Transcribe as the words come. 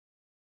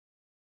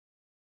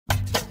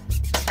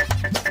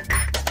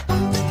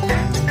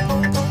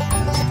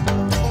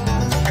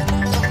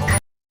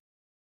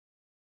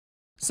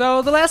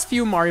So the last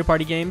few Mario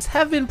Party games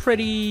have been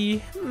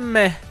pretty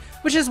meh,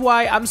 which is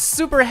why I'm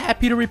super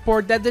happy to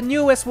report that the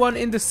newest one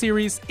in the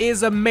series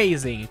is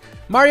amazing.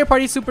 Mario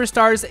Party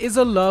Superstars is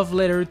a love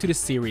letter to the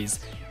series,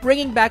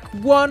 bringing back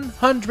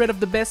 100 of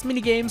the best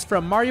minigames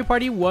from Mario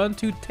Party 1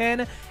 to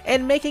 10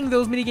 and making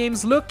those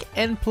minigames look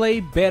and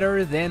play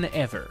better than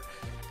ever.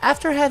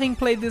 After having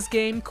played this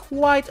game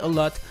quite a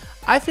lot,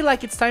 I feel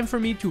like it's time for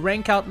me to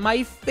rank out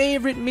my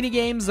favorite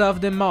minigames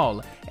of them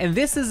all, and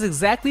this is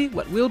exactly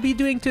what we'll be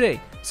doing today.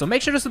 So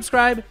make sure to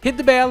subscribe, hit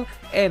the bell,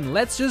 and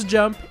let's just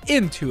jump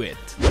into it.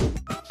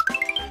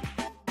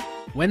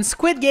 When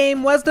Squid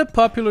Game was the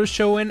popular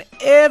show and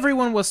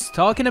everyone was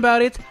talking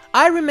about it,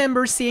 I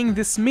remember seeing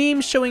this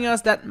meme showing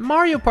us that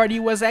Mario Party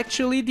was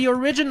actually the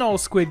original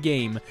Squid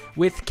Game,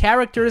 with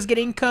characters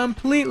getting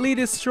completely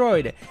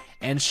destroyed,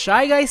 and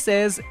Shy Guy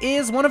Says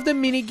is one of the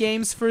mini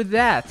games for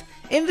that.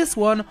 In this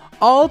one,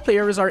 all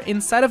players are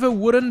inside of a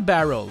wooden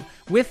barrel,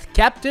 with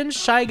Captain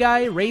Shy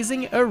Guy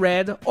raising a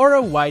red or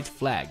a white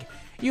flag.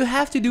 You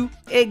have to do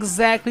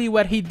exactly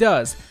what he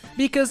does,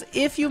 because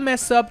if you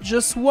mess up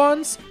just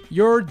once,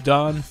 you're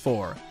done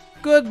for.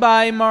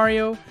 Goodbye,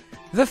 Mario.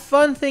 The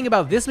fun thing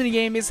about this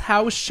minigame is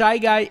how Shy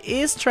Guy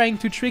is trying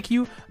to trick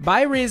you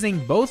by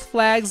raising both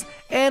flags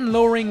and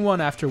lowering one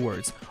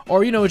afterwards,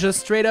 or just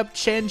straight up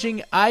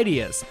changing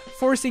ideas,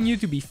 forcing you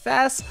to be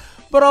fast,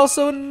 but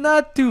also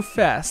not too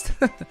fast.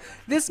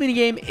 This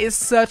minigame is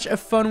such a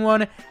fun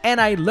one, and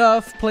I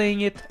love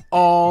playing it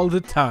all the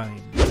time.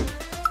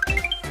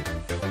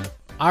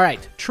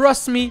 Alright,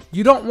 trust me,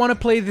 you don't want to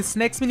play this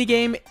next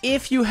minigame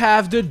if you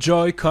have the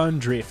Joy-Con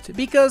drift,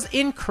 because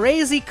in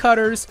Crazy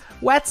Cutters,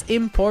 what's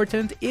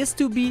important is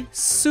to be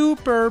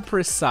super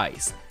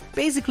precise.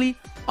 Basically,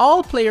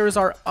 all players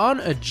are on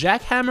a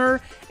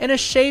jackhammer and a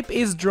shape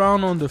is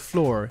drawn on the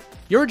floor.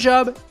 Your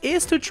job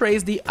is to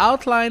trace the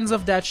outlines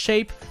of that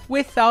shape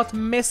without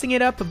messing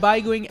it up by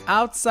going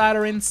outside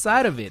or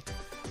inside of it.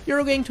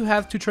 You're going to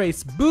have to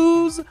trace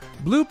boos,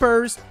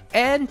 bloopers,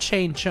 and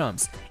chain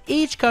chumps,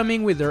 each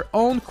coming with their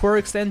own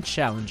quirks and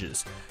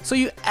challenges, so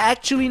you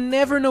actually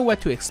never know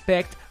what to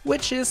expect,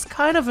 which is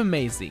kind of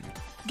amazing.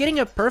 Getting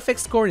a perfect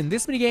score in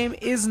this minigame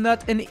is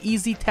not an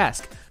easy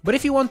task, but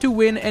if you want to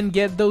win and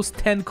get those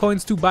 10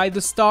 coins to buy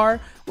the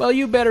star, well,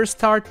 you better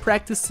start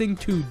practicing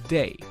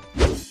today.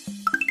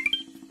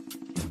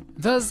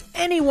 Does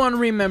anyone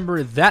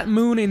remember that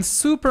moon in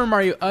Super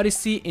Mario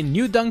Odyssey in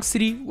New Donk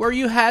City where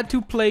you had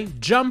to play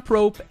jump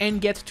rope and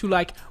get to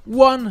like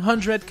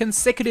 100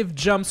 consecutive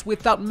jumps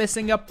without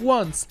messing up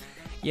once?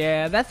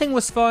 Yeah, that thing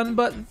was fun,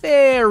 but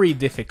very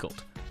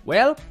difficult.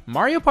 Well,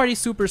 Mario Party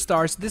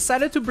Superstars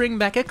decided to bring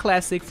back a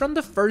classic from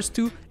the first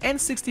 2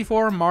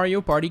 N64 Mario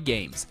Party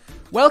games.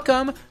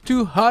 Welcome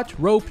to Hot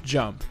Rope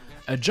Jump,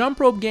 a jump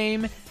rope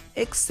game,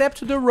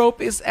 except the rope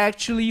is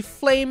actually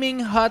flaming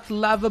hot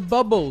lava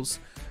bubbles.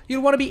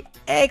 You'll want to be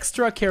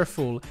extra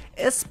careful,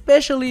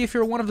 especially if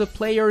you're one of the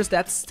players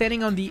that's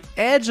standing on the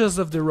edges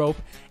of the rope,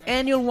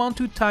 and you'll want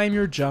to time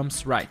your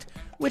jumps right,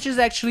 which is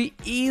actually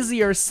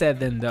easier said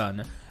than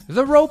done.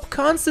 The rope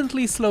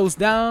constantly slows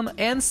down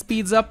and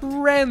speeds up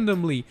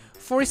randomly,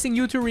 forcing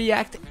you to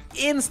react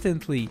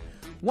instantly.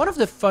 One of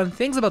the fun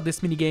things about this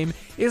minigame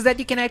is that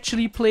you can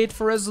actually play it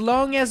for as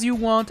long as you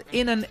want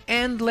in an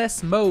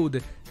endless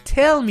mode.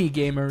 Tell me,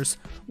 gamers,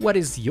 what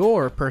is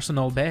your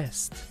personal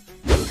best?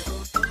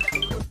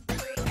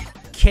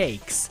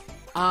 Cakes.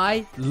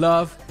 I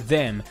love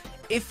them.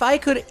 If I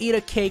could eat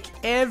a cake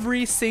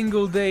every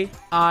single day,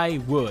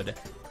 I would.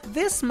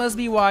 This must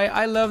be why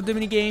I love the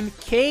minigame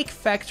Cake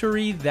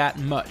Factory that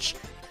much.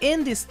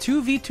 In this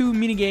 2v2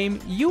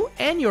 minigame, you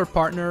and your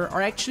partner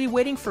are actually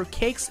waiting for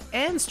cakes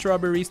and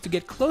strawberries to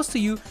get close to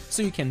you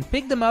so you can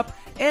pick them up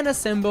and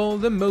assemble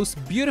the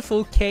most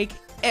beautiful cake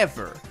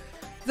ever.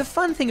 The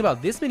fun thing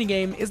about this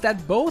minigame is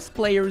that both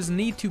players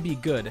need to be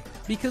good,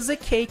 because a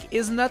cake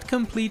is not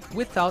complete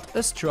without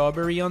a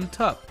strawberry on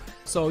top.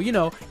 So,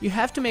 you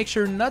have to make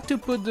sure not to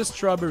put the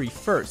strawberry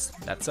first,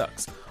 that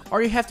sucks.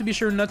 Or you have to be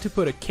sure not to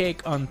put a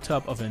cake on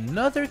top of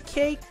another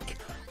cake,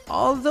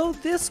 although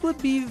this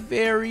would be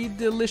very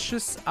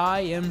delicious, I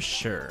am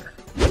sure.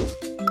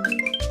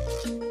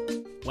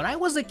 When I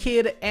was a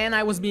kid and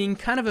I was being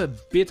kind of a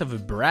bit of a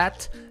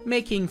brat,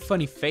 making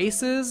funny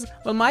faces,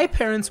 well, my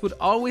parents would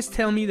always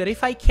tell me that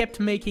if I kept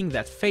making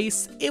that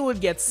face, it would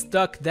get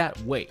stuck that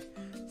way.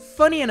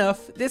 Funny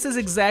enough, this is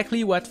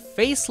exactly what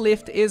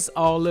Facelift is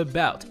all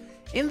about.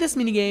 In this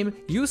minigame,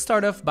 you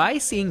start off by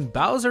seeing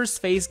Bowser's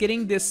face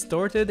getting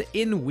distorted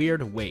in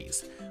weird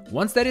ways.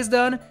 Once that is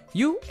done,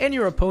 you and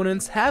your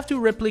opponents have to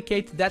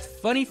replicate that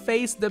funny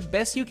face the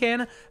best you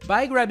can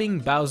by grabbing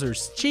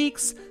Bowser's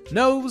cheeks,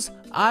 nose,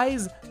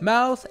 eyes,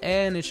 mouth,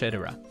 and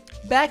etc.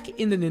 Back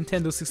in the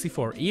Nintendo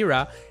 64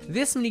 era,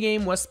 this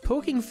minigame was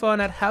poking fun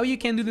at how you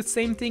can do the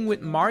same thing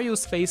with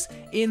Mario's face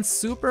in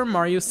Super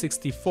Mario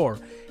 64.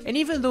 And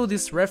even though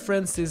this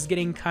reference is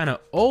getting kinda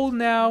old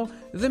now,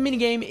 the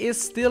minigame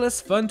is still as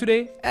fun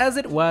today as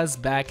it was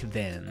back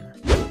then.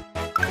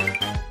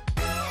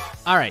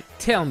 Alright,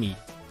 tell me,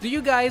 do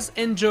you guys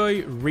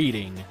enjoy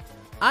reading?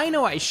 I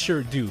know I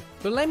sure do,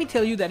 but let me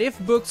tell you that if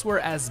books were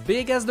as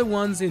big as the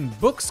ones in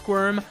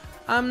Booksquirm,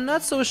 I'm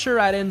not so sure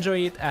I'd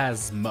enjoy it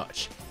as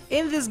much.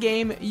 In this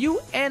game, you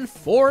and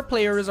 4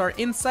 players are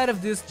inside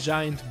of this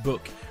giant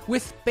book,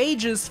 with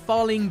pages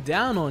falling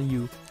down on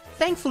you.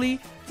 Thankfully,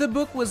 the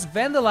book was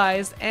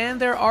vandalized and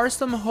there are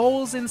some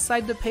holes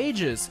inside the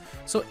pages,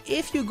 so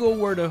if you go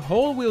where the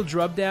hole will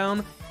drop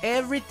down,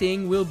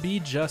 everything will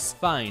be just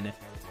fine.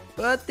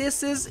 But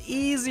this is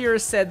easier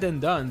said than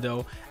done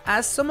though,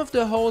 as some of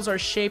the holes are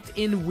shaped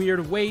in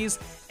weird ways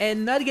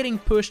and not getting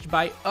pushed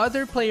by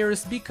other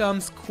players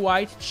becomes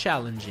quite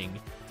challenging.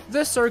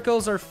 The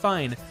circles are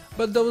fine,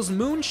 but those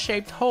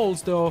moon-shaped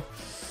holes though,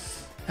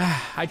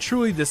 I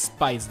truly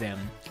despise them.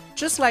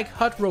 Just like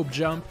Hot Rope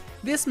Jump,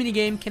 this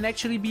minigame can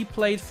actually be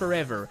played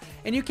forever,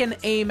 and you can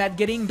aim at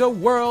getting the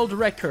world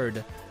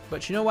record.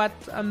 But you know what,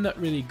 I'm not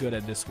really good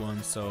at this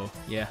one, so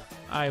yeah,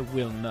 I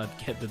will not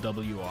get the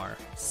WR,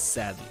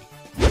 sadly.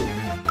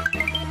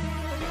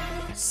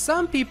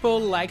 Some people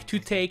like to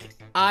take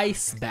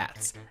ice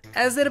baths,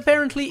 as it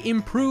apparently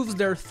improves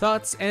their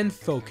thoughts and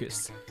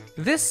focus.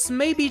 This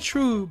may be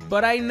true,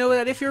 but I know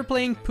that if you're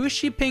playing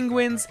Pushy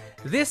Penguins,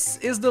 this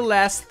is the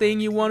last thing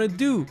you want to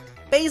do.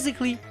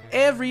 Basically,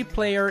 every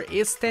player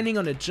is standing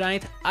on a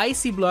giant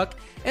icy block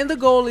and the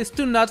goal is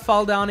to not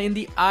fall down in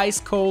the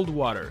ice-cold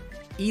water.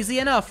 Easy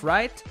enough,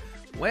 right?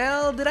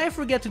 Well, did I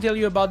forget to tell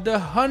you about the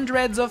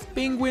hundreds of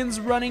penguins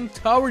running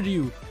toward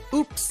you?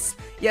 Oops!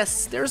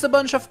 Yes, there's a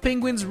bunch of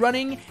penguins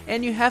running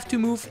and you have to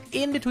move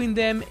in between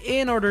them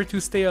in order to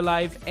stay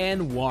alive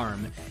and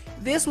warm.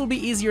 This will be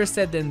easier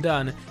said than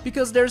done,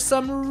 because there's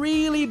some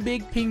really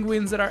big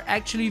penguins that are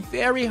actually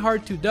very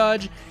hard to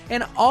dodge,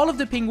 and all of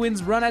the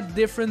penguins run at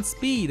different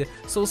speed,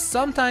 so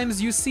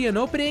sometimes you see an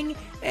opening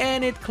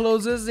and it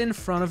closes in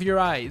front of your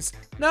eyes.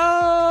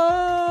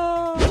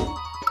 No!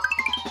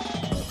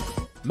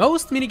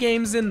 Most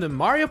minigames in the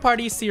Mario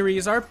Party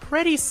series are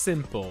pretty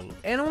simple,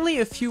 and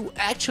only a few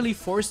actually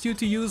force you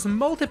to use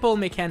multiple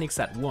mechanics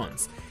at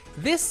once.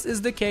 This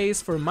is the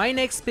case for my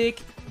next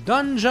pick,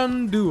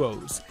 Dungeon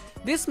Duos.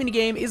 This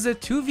minigame is a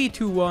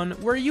 2v2 one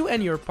where you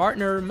and your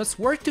partner must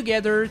work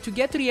together to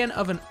get to the end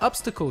of an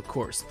obstacle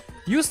course.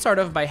 You start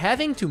off by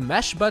having to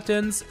mash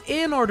buttons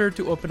in order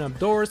to open up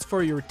doors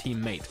for your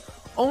teammate,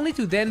 only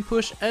to then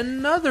push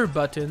another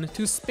button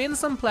to spin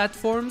some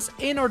platforms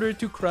in order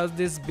to cross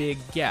this big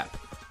gap.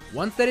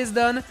 Once that is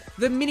done,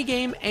 the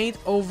minigame ain't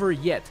over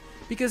yet,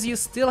 because you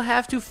still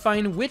have to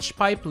find which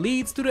pipe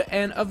leads to the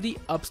end of the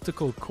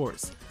obstacle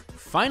course.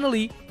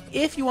 Finally,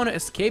 if you want to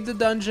escape the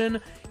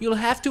dungeon, you'll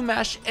have to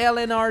mash L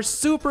and R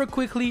super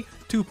quickly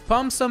to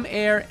pump some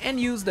air and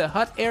use the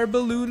hot air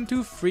balloon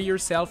to free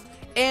yourself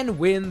and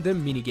win the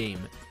minigame.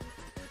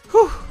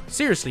 Whew,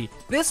 seriously,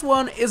 this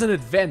one is an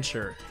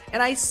adventure,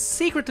 and I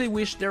secretly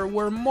wish there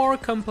were more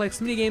complex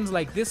minigames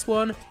like this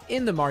one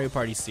in the Mario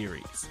Party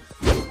series.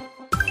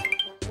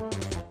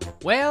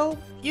 Well,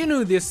 you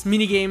knew this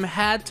minigame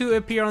had to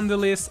appear on the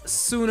list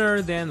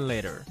sooner than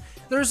later.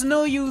 There's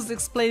no use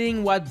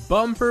explaining what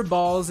Bumper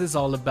Balls is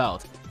all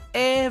about.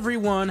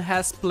 Everyone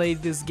has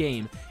played this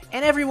game,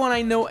 and everyone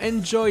I know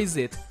enjoys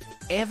it.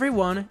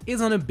 Everyone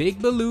is on a big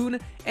balloon,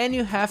 and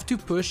you have to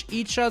push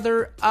each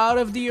other out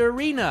of the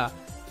arena.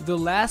 The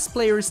last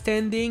player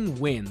standing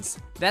wins.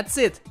 That's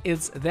it,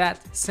 it's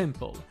that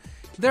simple.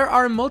 There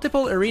are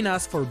multiple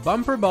arenas for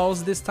Bumper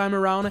Balls this time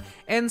around,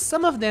 and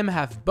some of them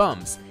have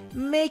bumps,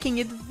 making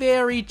it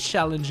very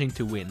challenging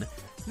to win.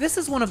 This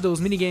is one of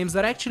those minigames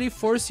that actually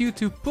force you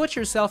to put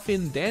yourself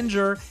in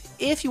danger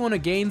if you want to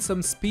gain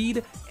some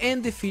speed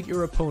and defeat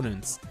your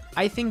opponents.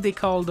 I think they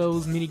call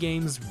those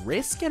minigames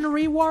risk and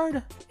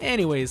reward?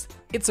 Anyways,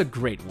 it's a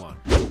great one.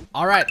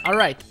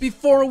 Alright,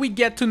 before we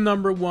get to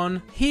number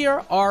 1,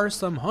 here are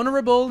some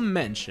honorable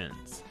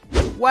mentions.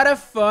 What a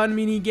fun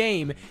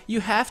minigame! You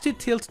have to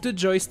tilt the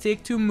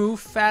joystick to move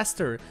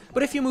faster,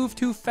 but if you move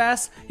too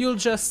fast, you'll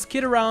just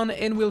skid around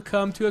and will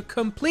come to a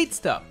complete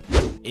stop.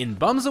 In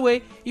Bombs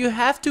Away, you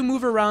have to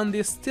move around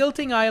this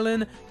tilting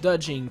island,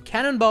 dodging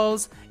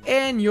cannonballs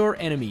and your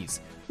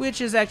enemies,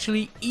 which is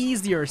actually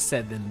easier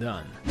said than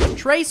done.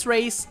 Trace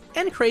Race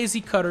and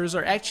Crazy Cutters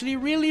are actually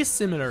really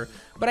similar,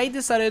 but I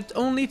decided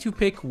only to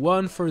pick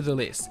one for the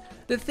list.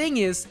 The thing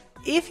is,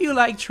 if you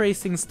like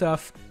tracing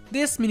stuff,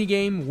 this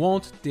minigame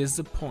won't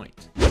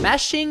disappoint.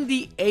 Mashing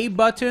the A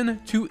button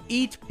to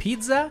eat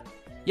pizza?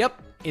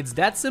 Yep, it's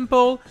that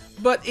simple,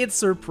 but it's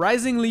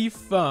surprisingly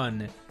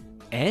fun.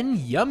 And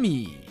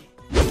yummy.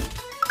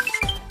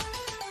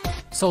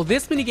 So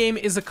this minigame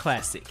is a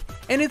classic,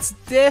 and it's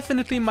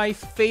definitely my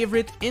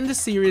favorite in the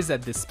series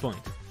at this point.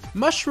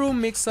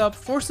 Mushroom Mix-Up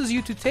forces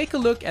you to take a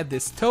look at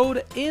this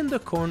toad in the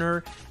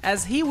corner,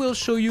 as he will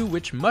show you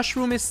which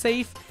mushroom is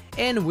safe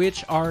and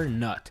which are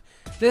not.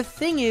 The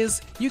thing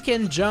is, you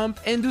can jump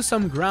and do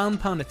some ground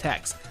pound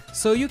attacks,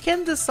 so you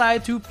can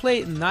decide to play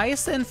it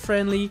nice and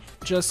friendly,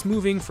 just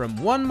moving from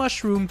one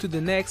mushroom to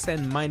the next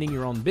and minding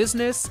your own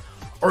business,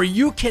 or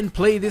you can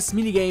play this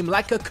minigame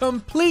like a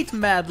complete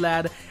mad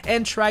lad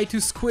and try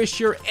to squish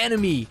your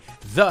enemy,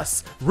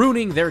 thus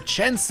ruining their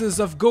chances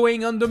of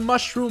going on the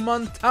mushroom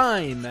on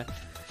time.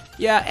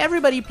 Yeah,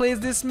 everybody plays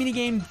this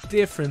minigame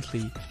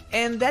differently,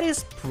 and that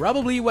is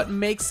probably what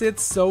makes it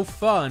so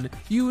fun.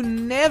 You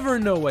never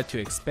know what to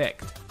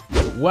expect.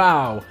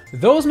 Wow,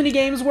 those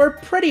minigames were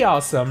pretty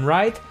awesome,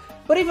 right?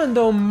 But even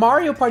though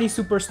Mario Party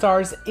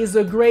Superstars is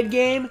a great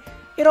game,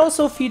 it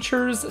also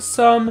features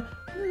some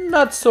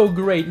not so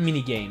great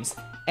minigames.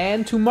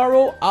 And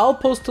tomorrow I'll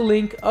post a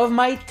link of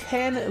my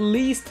 10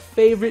 least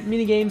favorite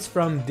minigames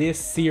from this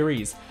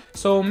series.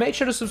 So make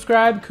sure to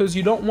subscribe because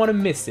you don't want to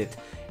miss it.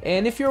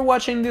 And if you're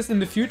watching this in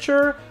the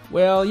future,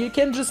 well, you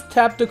can just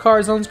tap the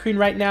cards on screen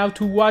right now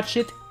to watch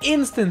it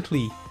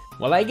instantly.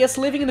 Well, I guess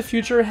living in the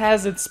future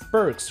has its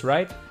perks,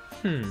 right?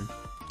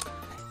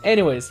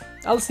 Anyways,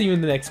 I'll see you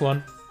in the next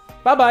one.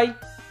 Bye-bye!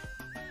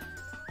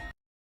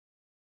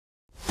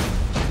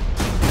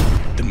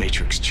 The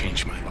Matrix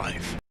changed my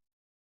life.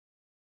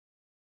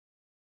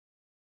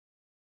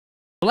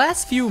 The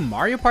last few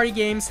Mario Party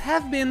games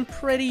have been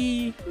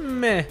pretty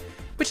meh,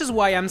 which is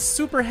why I'm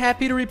super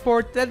happy to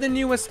report that the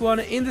newest one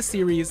in the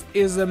series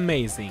is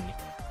amazing.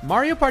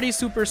 Mario Party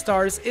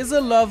Superstars is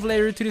a love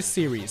letter to the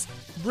series,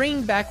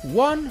 bringing back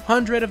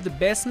 100 of the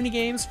best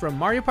minigames from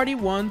Mario Party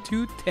 1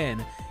 to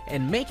 10,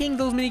 and making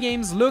those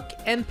minigames look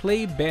and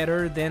play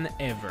better than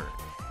ever.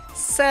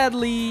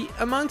 Sadly,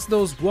 amongst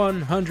those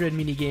 100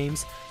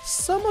 minigames,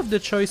 some of the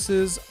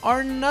choices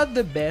are not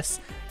the best,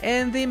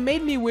 and they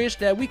made me wish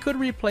that we could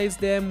replace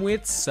them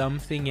with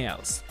something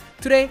else.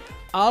 Today,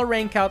 I'll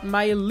rank out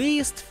my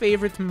least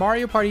favorite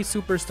Mario Party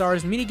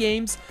Superstars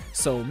minigames,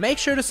 so make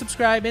sure to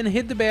subscribe and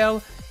hit the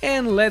bell,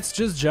 and let's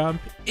just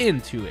jump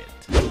into it.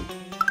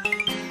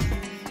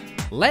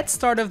 Let's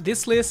start off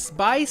this list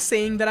by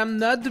saying that I'm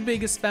not the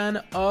biggest fan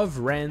of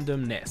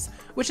randomness,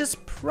 which is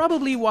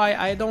probably why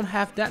I don't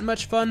have that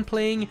much fun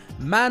playing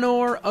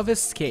Manor of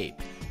Escape.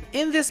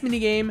 In this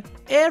minigame,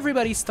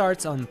 everybody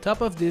starts on top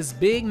of this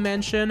big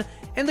mansion,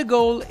 and the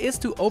goal is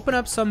to open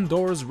up some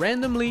doors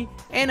randomly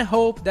and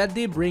hope that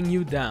they bring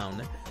you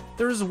down.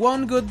 There's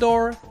one good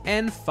door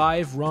and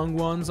 5 wrong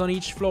ones on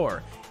each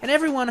floor, and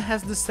everyone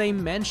has the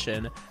same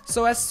mansion,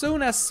 so as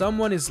soon as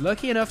someone is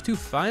lucky enough to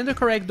find the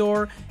correct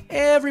door,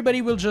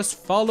 everybody will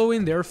just follow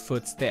in their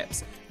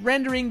footsteps,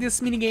 rendering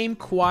this minigame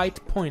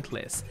quite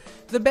pointless.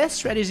 The best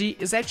strategy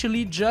is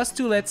actually just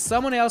to let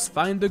someone else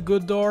find the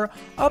good door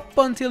up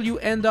until you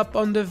end up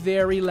on the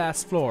very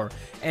last floor,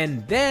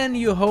 and then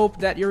you hope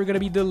that you're gonna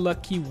be the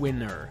lucky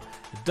winner.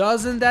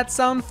 Doesn't that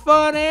sound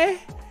fun, eh?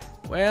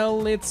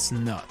 Well, it's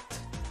not.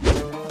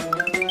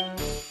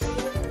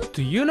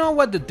 Do you know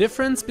what the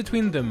difference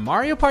between the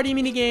Mario Party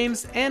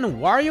minigames and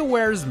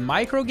WarioWare's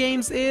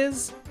microgames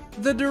is?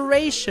 The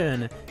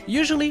duration.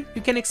 Usually,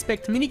 you can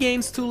expect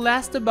minigames to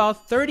last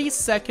about 30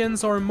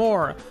 seconds or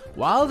more,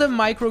 while the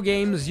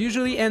microgames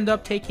usually end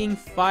up taking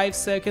 5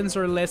 seconds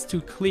or less to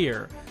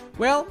clear.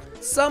 Well,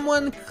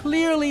 someone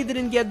clearly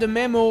didn't get the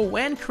memo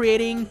when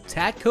creating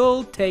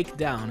Tackle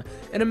Takedown,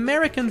 an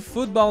American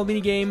football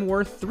minigame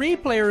where 3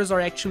 players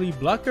are actually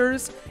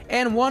blockers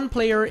and 1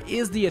 player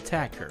is the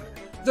attacker.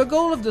 The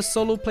goal of the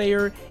solo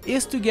player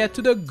is to get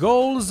to the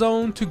goal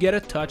zone to get a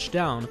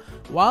touchdown,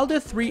 while the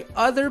 3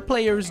 other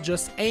players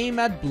just aim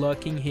at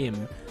blocking him.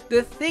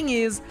 The thing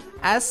is,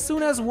 as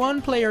soon as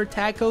 1 player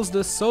tackles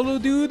the solo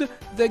dude,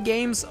 the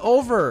game's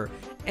over,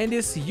 and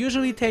this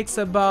usually takes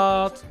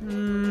about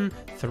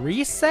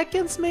 3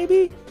 seconds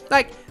maybe?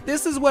 Like,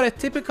 this is what a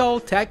typical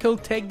tackle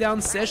takedown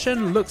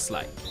session looks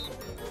like.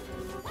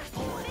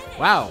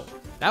 Wow,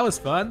 that was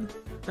fun.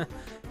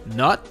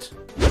 Not.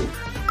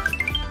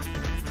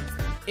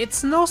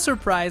 It's no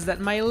surprise that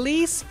my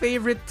least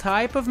favorite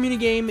type of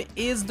minigame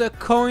is the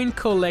coin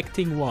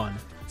collecting one.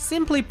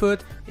 Simply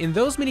put, in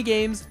those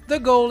minigames, the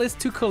goal is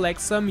to collect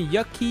some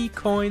yucky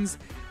coins,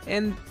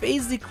 and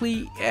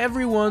basically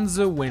everyone's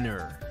a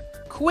winner.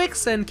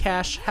 Quicksand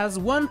Cash has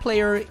 1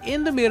 player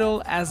in the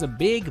middle as a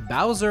big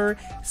Bowser,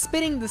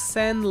 spinning the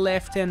sand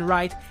left and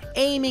right,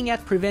 aiming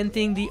at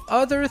preventing the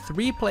other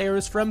 3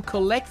 players from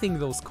collecting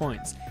those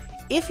coins.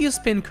 If you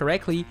spin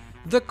correctly,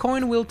 the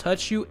coin will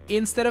touch you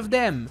instead of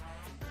them.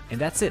 And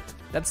that's it.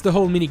 That's the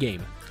whole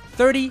minigame.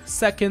 30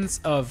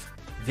 seconds of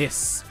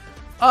this.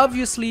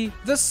 Obviously,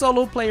 the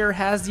solo player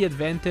has the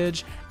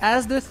advantage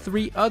as the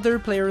 3 other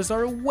players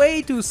are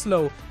way too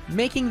slow,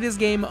 making this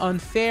game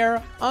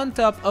unfair on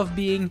top of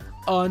being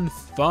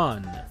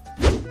unfun.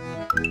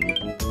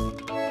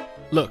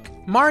 Look,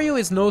 Mario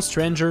is no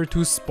stranger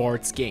to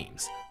sports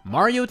games.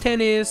 Mario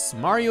Tennis,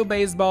 Mario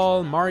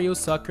Baseball, Mario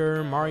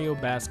Soccer, Mario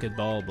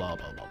Basketball, blah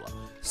blah blah blah.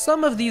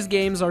 Some of these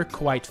games are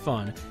quite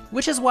fun,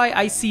 which is why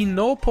I see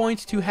no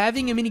point to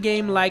having a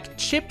minigame like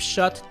Chip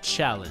Shot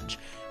Challenge,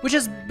 which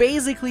is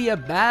basically a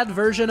bad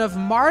version of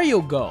Mario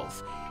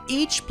Golf.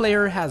 Each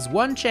player has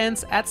 1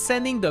 chance at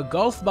sending the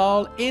golf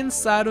ball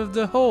inside of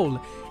the hole,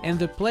 and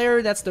the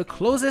player that's the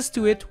closest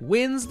to it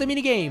wins the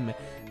minigame.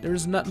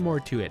 There's not more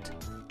to it.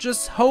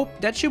 Just hope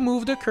that you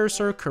move the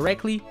cursor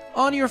correctly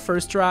on your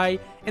first try,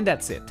 and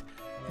that's it.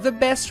 The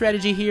best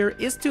strategy here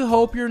is to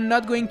hope you're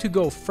not going to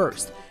go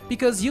first,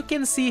 because you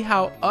can see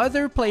how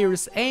other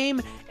players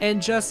aim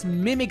and just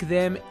mimic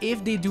them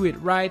if they do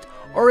it right,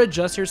 or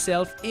adjust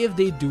yourself if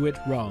they do it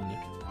wrong.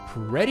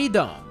 Pretty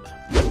dumb.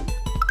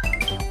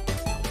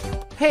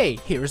 Hey,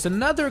 here's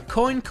another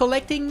coin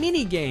collecting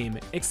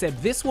minigame,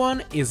 except this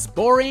one is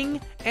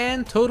boring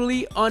and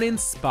totally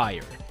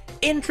uninspired.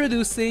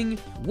 Introducing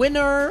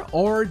Winner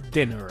or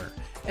Dinner,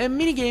 a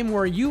minigame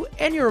where you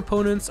and your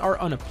opponents are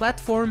on a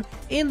platform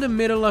in the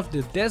middle of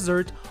the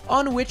desert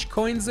on which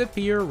coins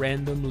appear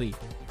randomly.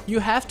 You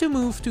have to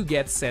move to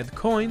get said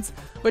coins,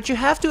 but you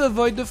have to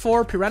avoid the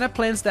 4 piranha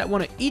plants that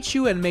want to eat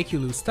you and make you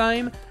lose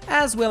time,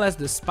 as well as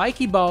the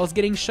spiky balls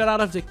getting shot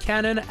out of the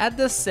cannon at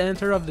the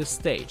center of the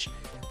stage.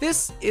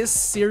 This is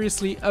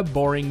seriously a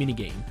boring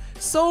minigame.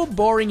 So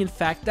boring in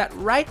fact that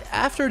right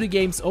after the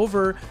game's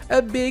over,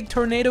 a big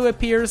tornado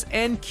appears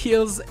and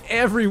kills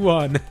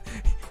everyone.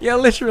 Yeah,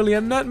 literally,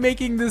 I'm not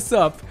making this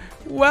up.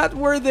 What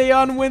were they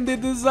on when they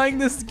designed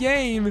this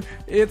game?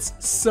 It's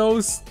so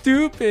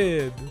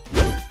stupid.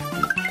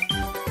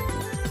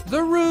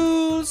 The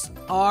rules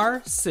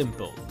are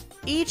simple.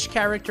 Each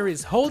character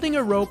is holding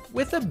a rope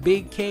with a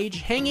big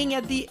cage hanging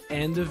at the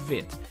end of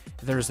it.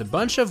 There's a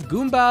bunch of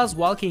Goombas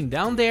walking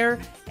down there,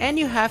 and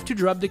you have to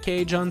drop the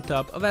cage on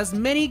top of as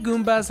many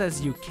Goombas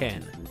as you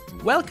can.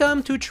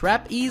 Welcome to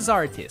Trapeze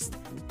Artist.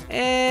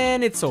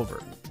 And it's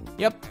over.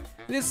 Yep,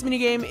 this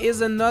minigame is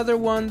another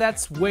one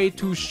that's way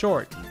too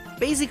short.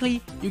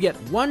 Basically, you get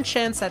one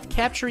chance at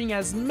capturing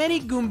as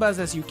many Goombas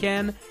as you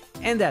can,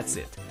 and that's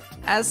it.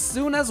 As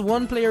soon as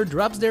one player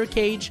drops their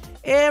cage,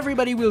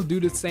 everybody will do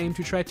the same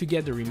to try to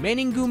get the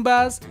remaining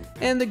Goombas,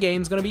 and the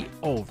game's gonna be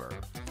over.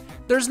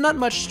 There's not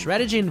much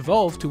strategy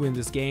involved to win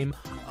this game,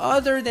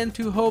 other than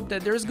to hope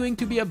that there's going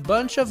to be a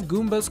bunch of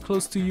Goombas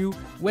close to you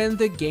when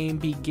the game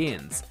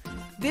begins.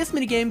 This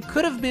minigame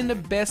could have been the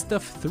best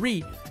of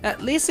 3,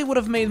 at least it would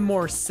have made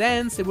more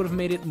sense, it would have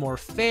made it more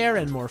fair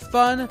and more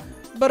fun,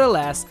 but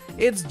alas,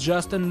 it's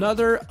just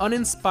another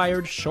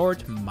uninspired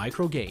short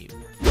micro game.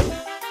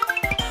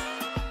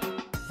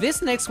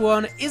 This next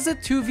one is a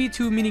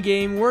 2v2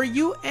 minigame where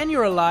you and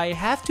your ally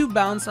have to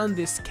bounce on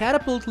this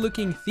catapult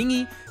looking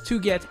thingy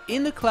to get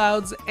in the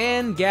clouds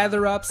and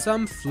gather up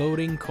some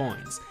floating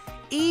coins.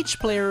 Each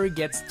player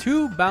gets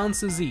 2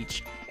 bounces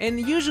each, and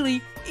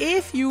usually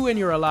if you and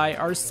your ally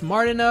are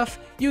smart enough,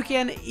 you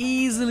can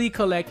easily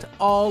collect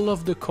all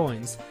of the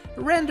coins,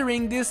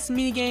 rendering this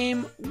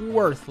minigame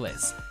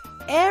worthless.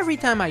 Every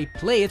time I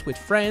play it with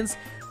friends,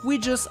 we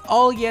just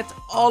all get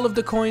all of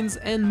the coins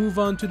and move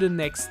on to the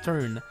next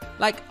turn.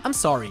 Like, I'm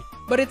sorry,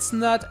 but it's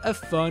not a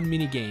fun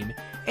minigame.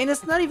 And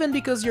it's not even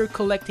because you're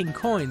collecting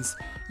coins.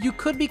 You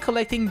could be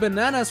collecting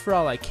bananas for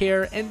all I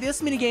care, and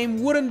this minigame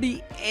wouldn't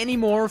be any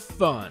more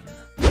fun.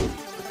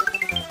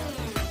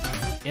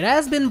 It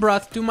has been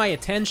brought to my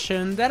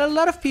attention that a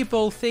lot of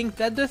people think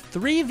that the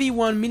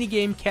 3v1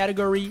 minigame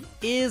category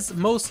is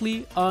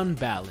mostly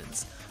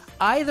unbalanced.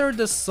 Either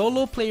the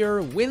solo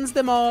player wins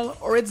them all,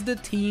 or it's the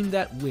team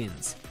that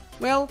wins.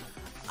 Well,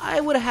 I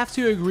would have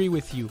to agree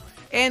with you,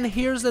 and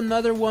here's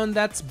another one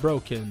that's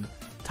broken.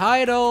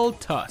 Tidal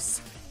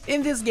Toss.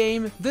 In this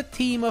game, the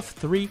team of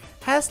 3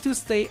 has to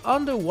stay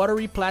on the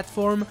watery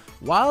platform,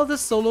 while the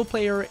solo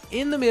player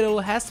in the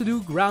middle has to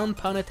do ground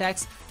pound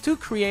attacks to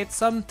create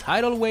some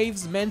tidal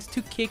waves meant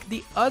to kick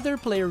the other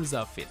players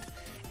off it.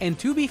 And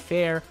to be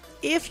fair,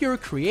 if you're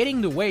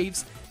creating the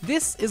waves,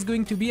 this is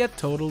going to be a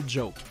total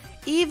joke.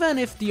 Even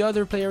if the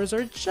other players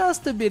are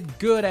just a bit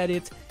good at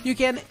it, you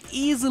can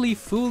easily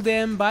fool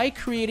them by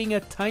creating a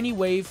tiny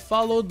wave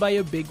followed by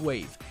a big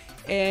wave.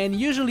 And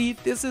usually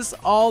this is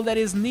all that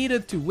is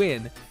needed to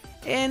win.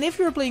 And if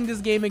you're playing this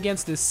game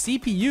against the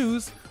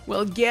CPUs,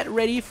 well, get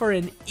ready for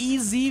an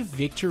easy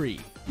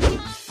victory.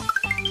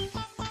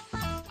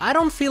 I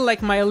don't feel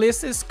like my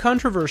list is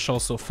controversial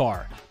so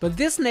far, but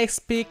this next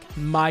pick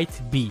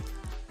might be.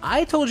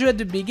 I told you at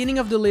the beginning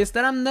of the list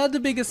that I'm not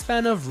the biggest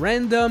fan of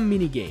random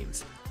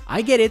minigames.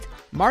 I get it,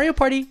 Mario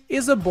Party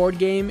is a board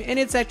game and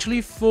it's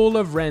actually full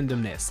of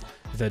randomness.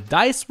 The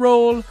dice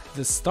roll,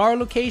 the star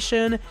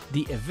location,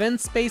 the event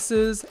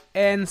spaces,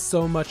 and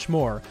so much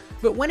more.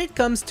 But when it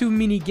comes to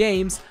mini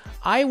games,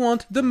 I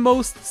want the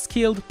most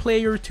skilled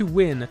player to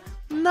win,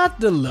 not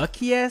the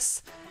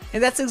luckiest.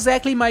 And that's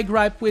exactly my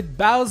gripe with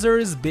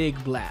Bowser's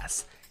Big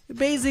Blast.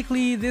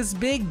 Basically, this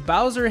big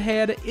Bowser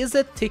head is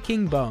a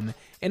ticking bomb,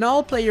 and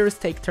all players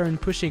take turn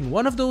pushing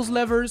one of those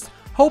levers,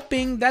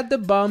 hoping that the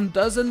bomb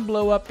doesn't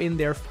blow up in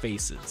their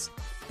faces.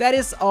 That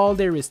is all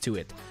there is to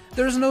it.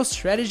 There's no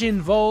strategy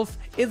involved,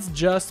 it's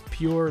just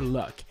pure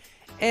luck.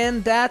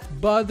 And that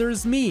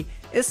bothers me,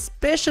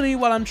 especially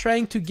while I'm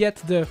trying to get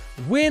the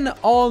Win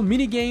All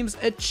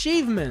Minigames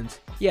achievement.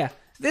 Yeah,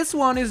 this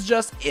one is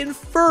just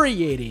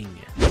infuriating.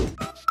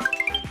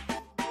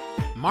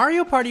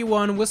 Mario Party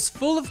 1 was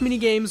full of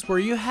minigames where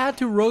you had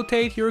to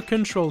rotate your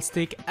control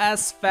stick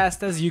as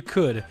fast as you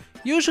could,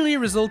 usually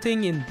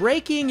resulting in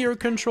breaking your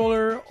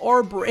controller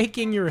or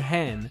breaking your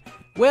hand.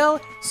 Well,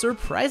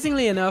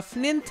 surprisingly enough,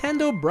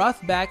 Nintendo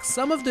brought back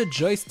some of the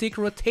joystick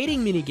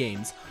rotating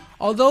minigames,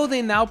 although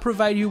they now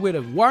provide you with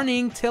a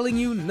warning telling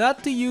you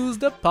not to use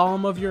the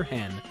palm of your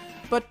hand.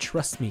 But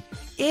trust me,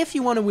 if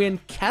you want to win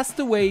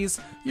Castaways,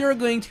 you're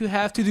going to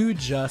have to do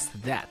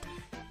just that.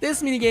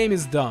 This minigame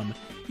is dumb.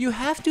 You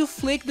have to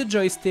flick the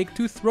joystick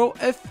to throw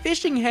a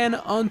fishing hand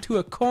onto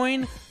a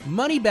coin,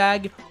 money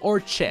bag, or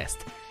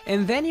chest,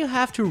 and then you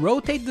have to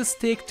rotate the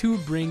stick to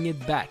bring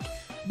it back.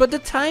 But the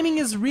timing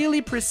is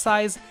really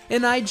precise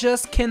and I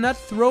just cannot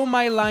throw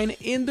my line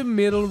in the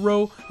middle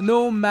row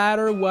no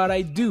matter what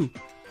I do.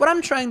 What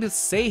I'm trying to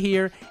say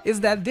here is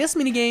that this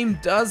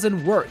minigame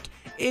doesn't work.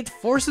 It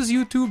forces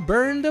you to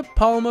burn the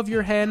palm of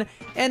your hand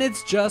and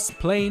it's just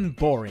plain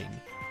boring.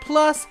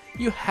 Plus,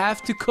 you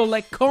have to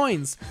collect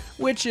coins,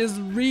 which is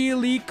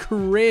really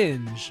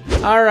cringe.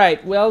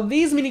 Alright, well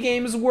these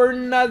minigames were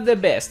not the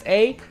best,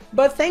 eh?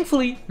 But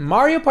thankfully,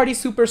 Mario Party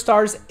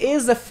Superstars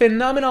is a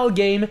phenomenal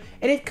game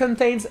and it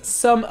contains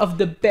some of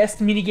the best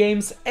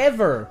minigames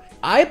ever.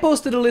 I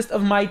posted a list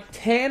of my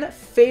 10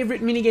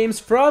 favorite minigames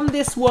from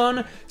this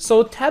one,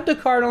 so tap the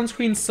card on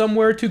screen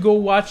somewhere to go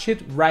watch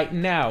it right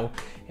now.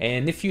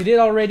 And if you did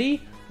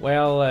already,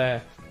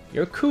 well,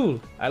 you're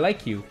cool, I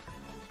like you.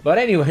 But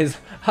anyways,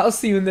 I'll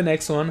see you in the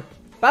next one.